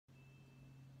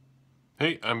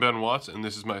Hey, I'm Ben Watts, and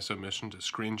this is my submission to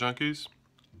Screen Junkies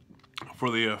for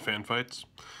the Fanfights.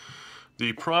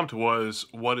 The prompt was,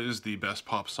 what is the best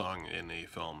pop song in a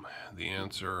film? The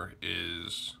answer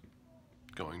is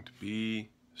going to be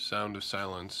Sound of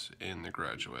Silence in The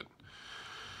Graduate.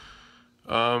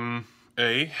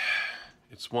 A,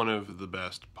 it's one of the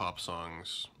best pop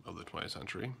songs of the 20th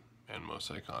century and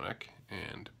most iconic,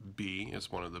 and B,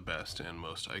 it's one of the best and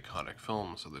most iconic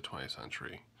films of the 20th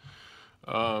century.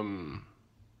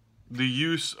 The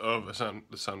use of the sound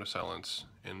of silence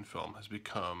in film has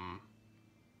become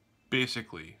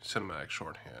basically cinematic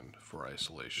shorthand for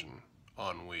isolation,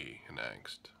 ennui, and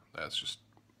angst. That's just,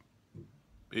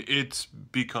 it's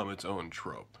become its own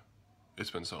trope.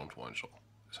 It's been so influential,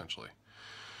 essentially.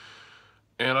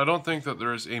 And I don't think that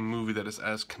there is a movie that is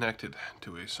as connected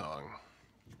to a song,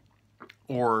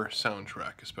 or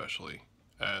soundtrack especially,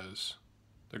 as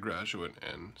The Graduate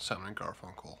and Simon &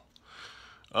 Garfunkel.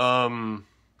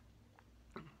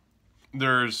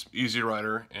 There's Easy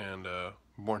Rider and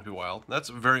Born to be Wild. That's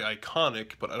very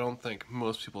iconic, but I don't think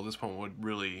most people at this point would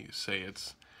really say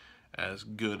it's as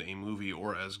good a movie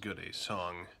or as good a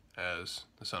song as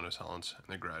The Sound of Silence and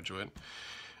The Graduate.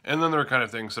 And then there are kind of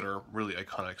things that are really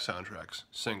iconic soundtracks,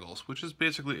 singles, which is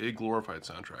basically a glorified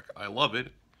soundtrack. I love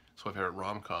it. It's my favorite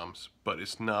rom-coms, but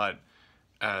it's not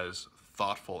as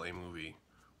thoughtful a movie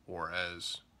or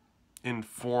as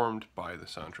informed by the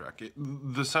soundtrack.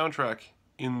 The soundtrack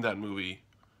in that movie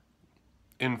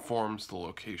informs the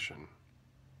location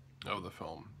of the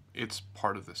film. It's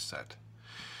part of the set.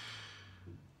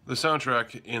 The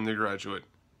soundtrack in The Graduate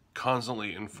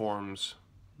constantly informs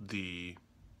the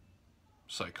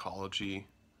psychology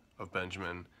of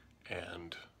Benjamin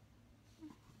and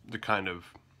the kind of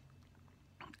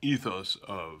ethos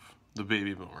of the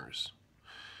baby boomers.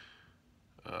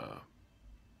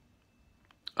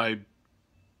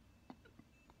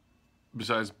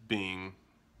 Besides being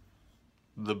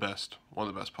one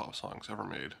of the best pop songs ever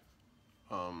made,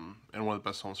 and one of the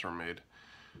best songs ever made,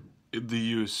 the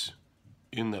use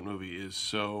in that movie is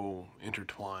so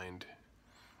intertwined.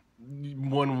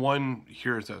 When one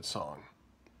hears that song,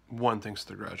 one thinks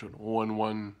The Graduate. When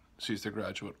one sees The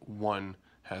Graduate, one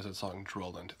has that song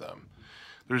drilled into them.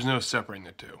 There's no separating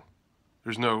the two.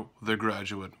 There's no The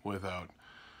Graduate without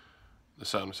The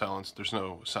Sound of Silence. There's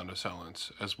no Sound of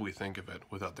Silence as we think of it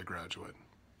without The Graduate.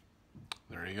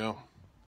 There you go.